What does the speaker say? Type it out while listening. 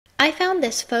I found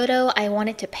this photo I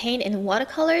wanted to paint in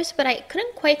watercolors, but I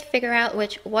couldn't quite figure out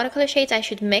which watercolor shades I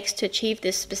should mix to achieve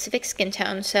this specific skin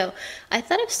tone. So I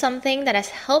thought of something that has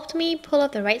helped me pull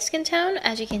off the right skin tone,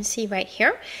 as you can see right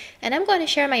here. And I'm going to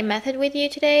share my method with you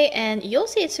today, and you'll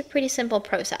see it's a pretty simple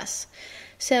process.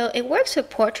 So it works for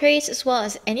portraits as well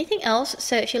as anything else.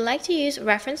 So if you like to use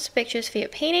reference pictures for your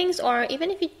paintings, or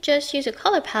even if you just use a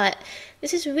color palette,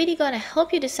 this is really going to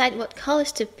help you decide what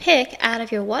colors to pick out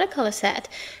of your watercolor set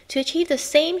to achieve the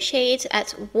same shades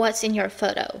as what's in your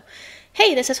photo.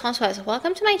 Hey, this is Françoise.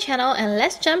 Welcome to my channel, and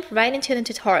let's jump right into the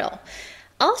tutorial.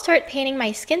 I'll start painting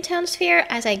my skin tone sphere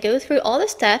as I go through all the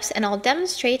steps, and I'll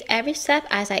demonstrate every step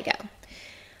as I go.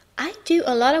 I do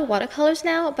a lot of watercolors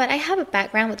now, but I have a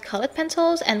background with colored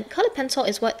pencils, and colored pencil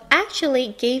is what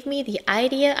actually gave me the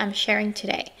idea I'm sharing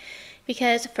today.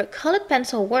 Because for colored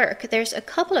pencil work, there's a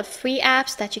couple of free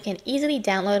apps that you can easily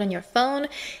download on your phone,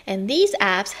 and these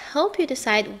apps help you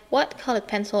decide what colored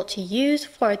pencil to use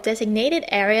for a designated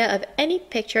area of any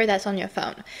picture that's on your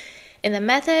phone. In the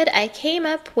method I came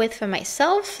up with for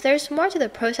myself, there's more to the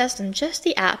process than just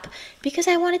the app because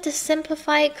I wanted to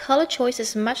simplify color choice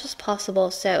as much as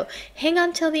possible, so hang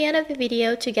on till the end of the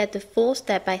video to get the full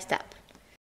step-by-step.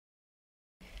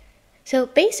 So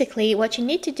basically, what you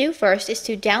need to do first is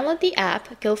to download the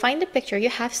app, go find the picture you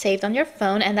have saved on your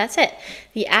phone, and that's it.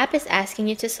 The app is asking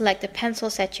you to select the pencil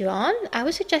set you're on. I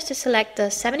would suggest to select the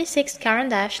 76 Caran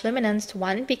d'Ache Luminance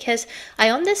one because I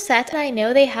own this set and I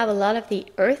know they have a lot of the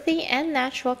earthy and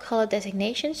natural color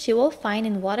designations you will find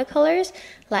in watercolors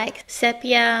like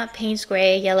sepia, Payne's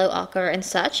gray, yellow ochre, and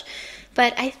such.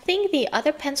 But I think the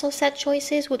other pencil set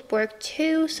choices would work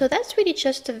too, so that's really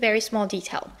just a very small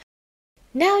detail.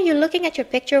 Now you're looking at your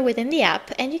picture within the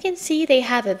app, and you can see they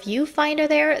have a viewfinder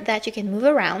there that you can move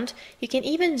around. You can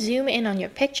even zoom in on your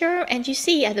picture, and you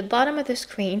see at the bottom of the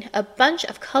screen a bunch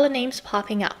of color names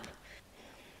popping up.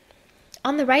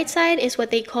 On the right side is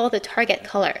what they call the target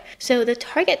color. So the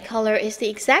target color is the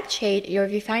exact shade your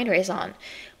viewfinder is on.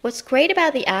 What's great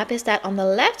about the app is that on the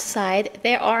left side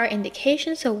there are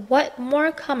indications of what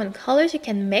more common colors you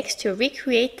can mix to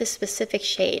recreate the specific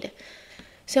shade.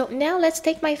 So now let's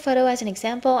take my photo as an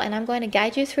example, and I'm going to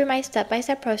guide you through my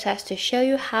step-by-step process to show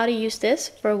you how to use this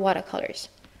for watercolors.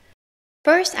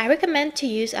 First, I recommend to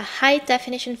use a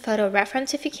high-definition photo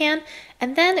reference if you can,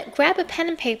 and then grab a pen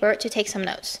and paper to take some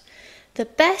notes. The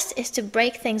best is to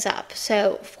break things up.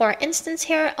 So for instance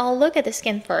here, I'll look at the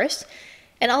skin first,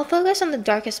 and I'll focus on the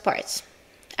darkest parts.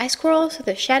 I scroll through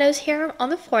the shadows here on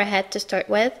the forehead to start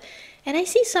with, and I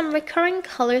see some recurring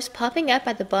colors popping up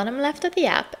at the bottom left of the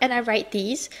app, and I write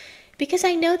these because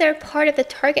I know they're part of the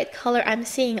target color I'm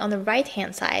seeing on the right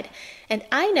hand side, and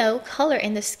I know color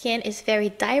in the skin is very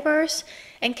diverse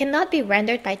and cannot be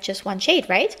rendered by just one shade,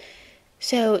 right?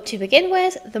 So to begin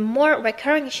with, the more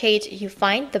recurring shades you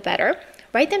find, the better.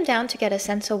 Write them down to get a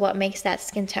sense of what makes that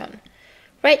skin tone.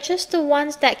 Write just the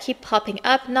ones that keep popping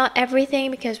up, not everything,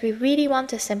 because we really want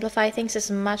to simplify things as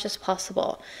much as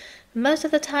possible. Most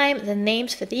of the time, the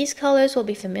names for these colors will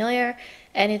be familiar,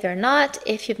 and if they're not,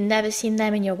 if you've never seen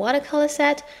them in your watercolor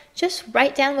set, just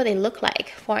write down what they look like.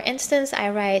 For instance, I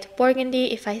write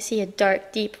burgundy if I see a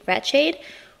dark, deep red shade,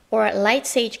 or light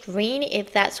sage green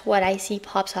if that's what I see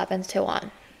pops up, and so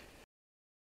on.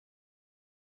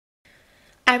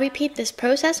 I repeat this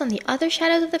process on the other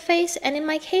shadows of the face, and in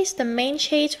my case, the main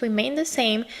shades remain the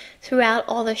same throughout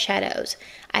all the shadows.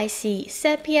 I see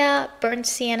sepia, burnt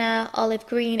sienna, olive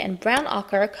green, and brown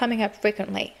ochre coming up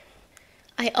frequently.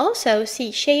 I also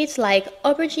see shades like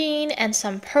aubergine and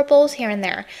some purples here and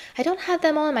there. I don't have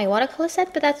them all in my watercolor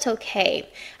set, but that's okay.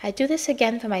 I do this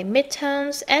again for my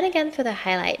midtones and again for the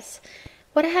highlights.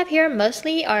 What I have here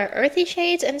mostly are earthy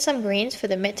shades and some greens for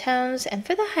the midtones, and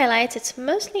for the highlights it's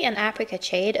mostly an apricot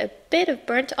shade, a bit of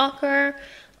burnt ochre,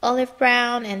 olive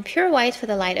brown, and pure white for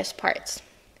the lightest parts.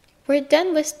 We're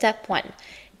done with step 1.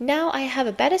 Now I have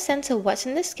a better sense of what's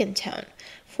in the skin tone.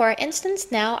 For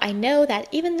instance, now I know that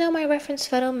even though my reference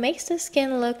photo makes the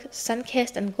skin look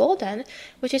sun-kissed and golden,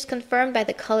 which is confirmed by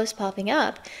the colors popping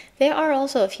up, there are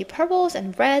also a few purples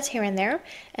and reds here and there,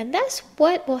 and that's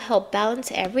what will help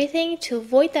balance everything to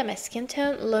avoid that my skin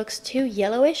tone looks too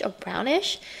yellowish or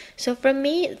brownish. So for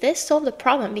me, this solved the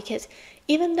problem because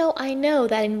even though I know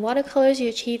that in watercolors you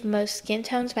achieve most skin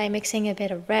tones by mixing a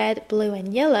bit of red, blue,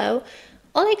 and yellow,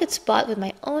 all I could spot with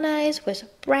my own eyes was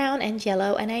brown and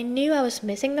yellow, and I knew I was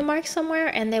missing the mark somewhere,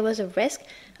 and there was a risk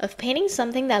of painting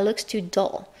something that looks too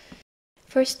dull.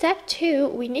 For step 2,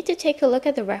 we need to take a look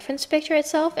at the reference picture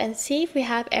itself and see if we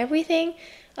have everything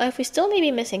or if we still may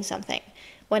be missing something.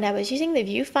 When I was using the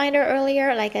viewfinder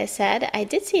earlier, like I said, I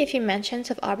did see a few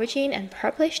mentions of aubergine and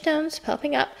purplish tones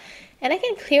popping up, And I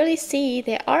can clearly see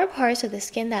there are parts of the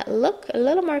skin that look a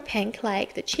little more pink,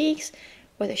 like the cheeks,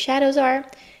 where the shadows are,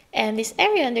 and this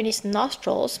area underneath the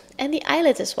nostrils, and the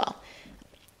eyelids as well.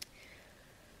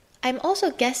 I'm also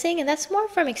guessing, and that's more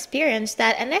from experience,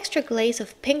 that an extra glaze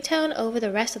of pink tone over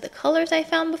the rest of the colors I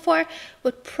found before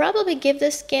would probably give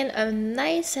the skin a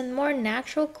nice and more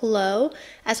natural glow,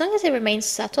 as long as it remains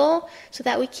subtle, so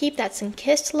that we keep that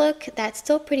sun-kissed look that's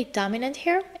still pretty dominant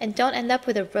here, and don't end up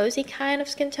with a rosy kind of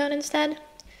skin tone instead.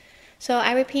 So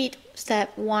I repeat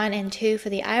step 1 and 2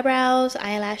 for the eyebrows,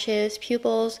 eyelashes,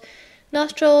 pupils,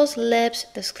 nostrils, lips.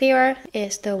 The sclera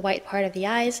is the white part of the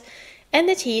eyes, and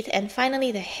the teeth, and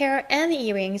finally the hair and the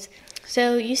earrings.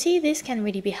 So you see, this can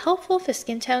really be helpful for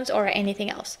skin tones or anything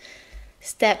else.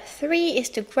 Step 3 is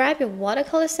to grab your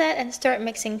watercolor set and start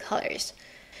mixing colors.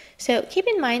 So keep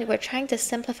in mind, we're trying to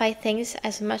simplify things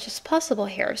as much as possible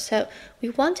here. So we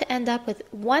want to end up with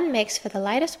one mix for the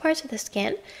lightest parts of the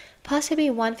skin, possibly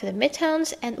one for the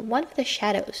midtones and one for the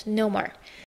shadows, no more.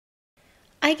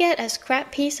 I get a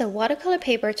scrap piece of watercolor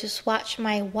paper to swatch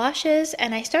my washes,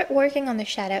 and I start working on the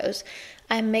shadows.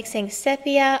 I'm mixing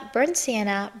sepia, burnt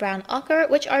sienna, brown ochre,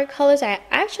 which are colors I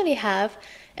actually have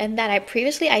and that I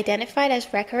previously identified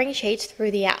as recurring shades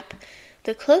through the app.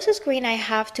 The closest green I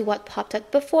have to what popped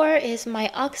up before is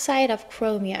my oxide of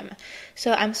chromium.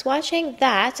 So I'm swatching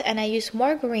that, and I use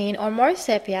more green or more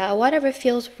sepia, or whatever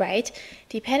feels right,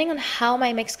 depending on how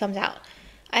my mix comes out.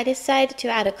 I decided to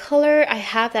add a color I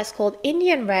have that's called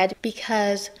Indian red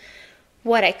because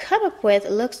what I come up with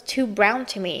looks too brown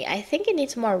to me. I think it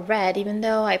needs more red, even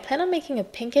though I plan on making a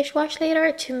pinkish wash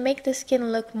later to make the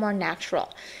skin look more natural.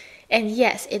 And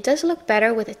yes, it does look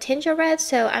better with a tinge of red,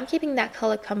 so I'm keeping that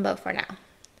color combo for now.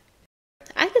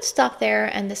 I could stop there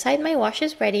and decide my wash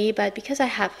is ready, but because I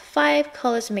have 5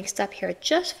 colors mixed up here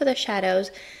just for the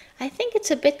shadows, I think it's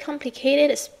a bit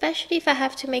complicated, especially if I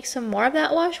have to make some more of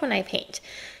that wash when I paint.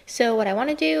 So what I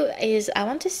want to do is I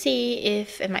want to see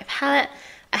if in my palette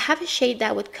I have a shade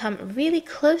that would come really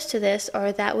close to this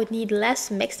or that would need less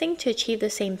mixing to achieve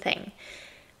the same thing.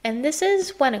 And this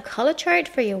is when a color chart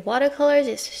for your watercolors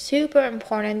is super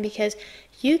important because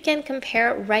you can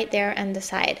compare right there and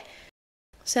decide.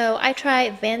 So I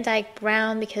try Van Dyke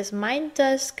Brown because mine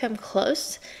does come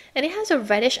close and it has a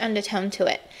reddish undertone to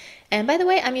it. And by the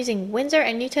way, I'm using Winsor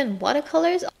 & Newton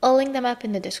watercolors. I'll link them up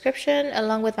in the description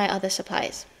along with my other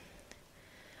supplies.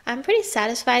 I'm pretty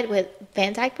satisfied with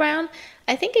Van Dyke Brown.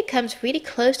 I think it comes really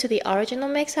close to the original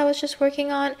mix I was just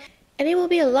working on, and it will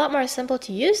be a lot more simple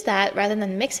to use that rather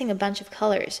than mixing a bunch of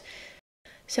colors.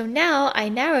 So now I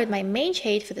narrowed my main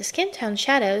shade for the skin tone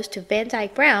shadows to Van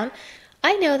Dyke Brown.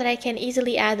 I know that I can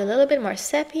easily add a little bit more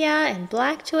sepia and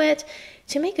black to it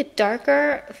to make it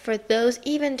darker for those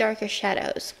even darker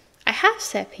shadows. I have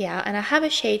sepia and I have a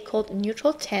shade called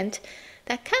neutral tint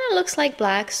that kind of looks like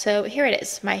black, so here it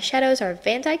is. My shadows are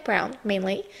Van Dyke Brown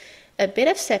mainly, a bit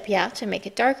of sepia to make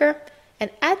it darker, and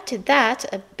add to that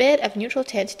a bit of neutral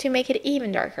tint to make it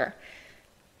even darker.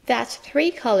 That's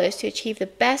 3 colors to achieve the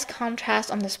best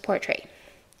contrast on this portrait.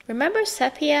 Remember,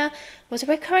 sepia was a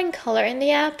recurring color in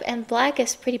the app and black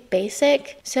is pretty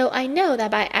basic, so I know that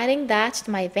by adding that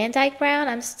to my Van Dyke Brown,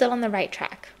 I'm still on the right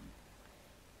track.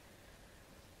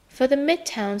 For the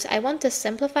midtones, I want to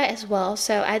simplify as well,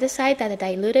 so I decide that a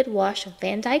diluted wash of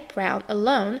Van Dyke Brown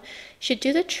alone should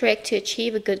do the trick to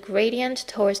achieve a good gradient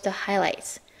towards the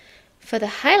highlights. For the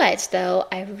highlights though,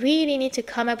 I really need to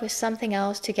come up with something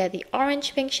else to get the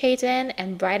orange-pink shades in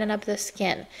and brighten up the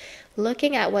skin.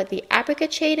 Looking at what the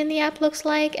apricot shade in the app looks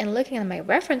like and looking at my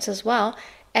reference as well,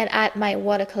 and at my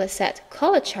watercolor set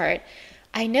color chart,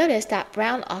 I noticed that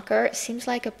brown ochre seems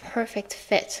like a perfect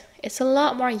fit. It's a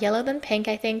lot more yellow than pink,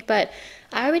 I think, but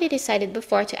I already decided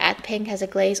before to add pink as a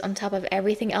glaze on top of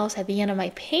everything else at the end of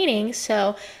my painting,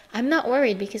 so I'm not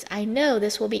worried because I know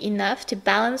this will be enough to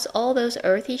balance all those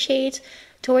earthy shades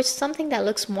towards something that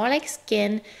looks more like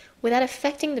skin without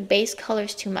affecting the base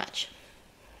colors too much.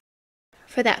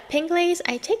 For that pink glaze,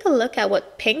 I take a look at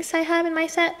what pinks I have in my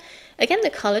set. Again, the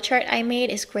color chart I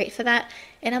made is great for that,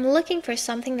 and I'm looking for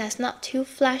something that's not too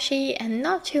flashy and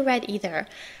not too red either.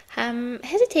 I'm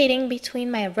hesitating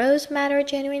between my Rose Madder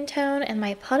Genuine tone and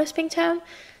my Potus Pink tone,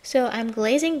 so I'm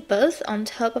glazing both on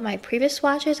top of my previous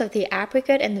swatches of the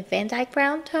Apricot and the Van Dyke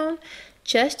Brown tone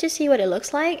just to see what it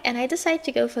looks like, and I decided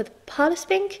to go for the Potus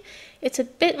Pink. It's a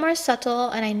bit more subtle,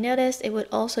 and I noticed it would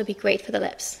also be great for the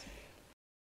lips.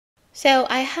 So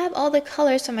I have all the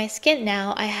colors on my skin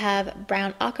now. I have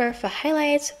brown ochre for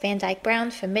highlights, Van Dyke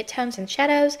Brown for midtones and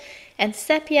shadows, and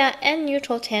sepia and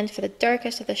neutral tint for the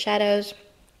darkest of the shadows.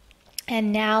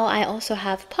 And now I also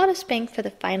have Potus Pink for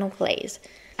the final glaze.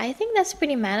 I think that's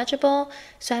pretty manageable,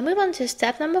 so I move on to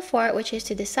step number 4, which is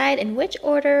to decide in which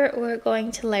order we're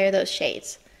going to layer those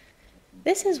shades.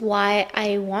 This is why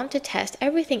I want to test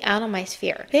everything out on my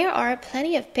sphere. There are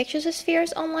plenty of pictures of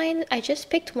spheres online. I just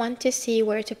picked one to see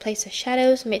where to place the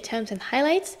shadows, midtones, and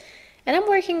highlights, and I'm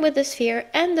working with the sphere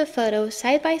and the photo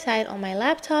side by side on my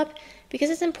laptop because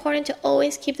it's important to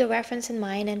always keep the reference in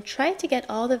mind and try to get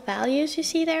all the values you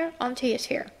see there onto your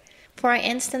sphere. For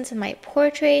instance, in my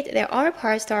portrait, there are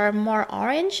parts that are more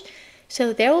orange,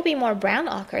 so there will be more brown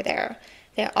ochre there.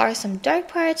 There are some dark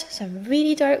parts, some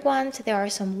really dark ones, there are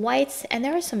some whites, and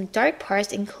there are some dark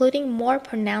parts including more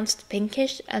pronounced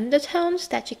pinkish undertones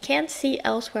that you can't see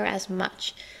elsewhere as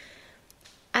much.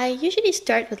 I usually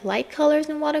start with light colors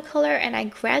in watercolor and I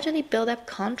gradually build up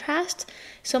contrast,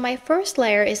 so my first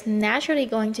layer is naturally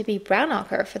going to be brown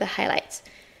ochre for the highlights.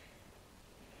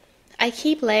 I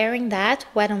keep layering that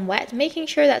wet on wet, making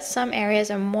sure that some areas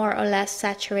are more or less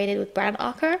saturated with brown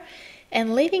ochre,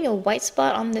 and leaving a white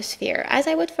spot on the sphere, as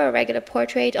I would for a regular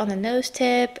portrait on the nose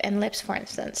tip and lips, for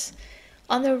instance.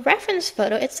 On the reference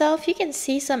photo itself, you can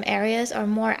see some areas are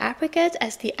more apricot,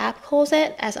 as the app calls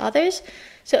it, as others.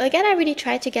 So again, I really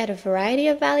tried to get a variety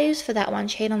of values for that one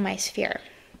shade on my sphere.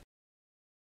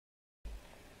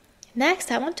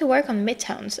 Next, I want to work on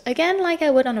midtones, again like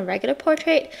I would on a regular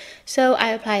portrait, so I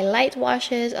apply light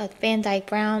washes of Van Dyke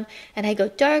brown, and I go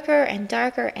darker and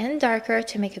darker and darker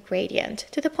to make a gradient,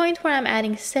 to the point where I'm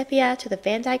adding sepia to the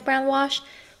Van Dyke brown wash,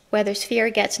 where the sphere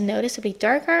gets noticeably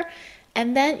darker,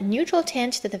 and then neutral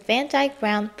tint to the Van Dyke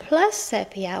brown plus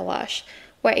sepia wash,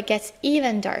 where it gets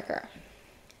even darker.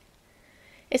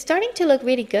 It's starting to look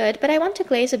really good, but I want to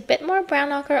glaze a bit more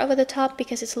brown ochre over the top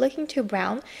because it's looking too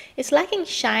brown. It's lacking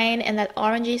shine and that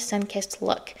orangey sun-kissed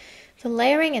look. The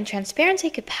layering and transparency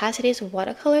capacities of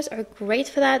watercolors are great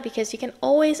for that because you can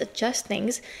always adjust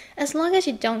things as long as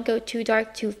you don't go too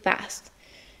dark too fast.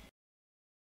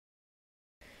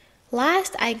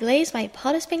 Last, I glaze my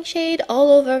Potus Pink shade all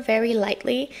over very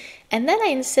lightly, and then I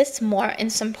insist more in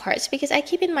some parts because I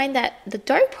keep in mind that the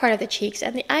dark part of the cheeks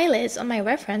and the eyelids on my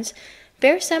reference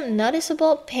bear some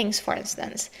noticeable pinks, for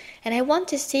instance, and I want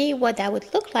to see what that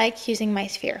would look like using my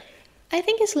sphere. I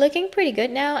think it's looking pretty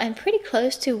good now and pretty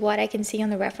close to what I can see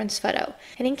on the reference photo.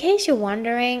 And in case you're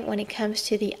wondering, when it comes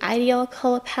to the ideal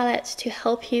color palette to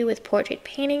help you with portrait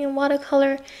painting in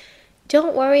watercolor,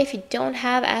 don't worry if you don't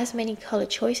have as many color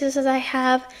choices as I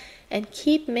have, and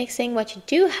keep mixing what you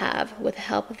do have with the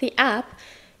help of the app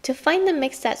to find the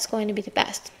mix that's going to be the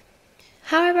best.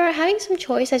 However, having some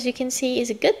choice, as you can see, is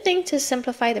a good thing to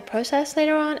simplify the process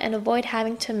later on and avoid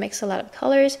having to mix a lot of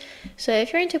colors. So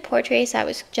if you're into portraits, I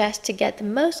would suggest to get the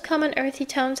most common earthy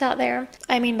tones out there.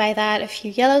 I mean by that a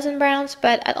few yellows and browns,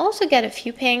 but I'd also get a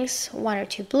few pinks, 1 or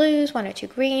 2 blues, 1 or 2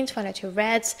 greens, 1 or 2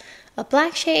 reds, a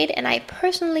black shade, and I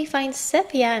personally find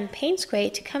sepia and Payne's Gray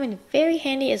to come in very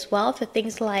handy as well for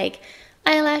things like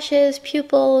eyelashes,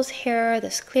 pupils, hair, the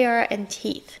sclera, and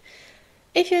teeth.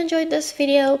 If you enjoyed this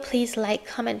video, please like,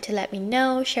 comment to let me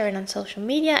know, share it on social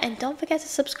media, and don't forget to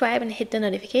subscribe and hit the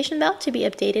notification bell to be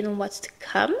updated on what's to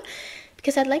come,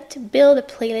 because I'd like to build a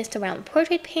playlist around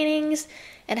portrait paintings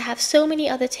and have so many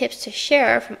other tips to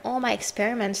share from all my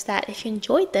experiments that if you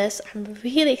enjoyed this, I'm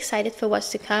really excited for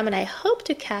what's to come, and I hope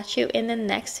to catch you in the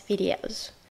next videos.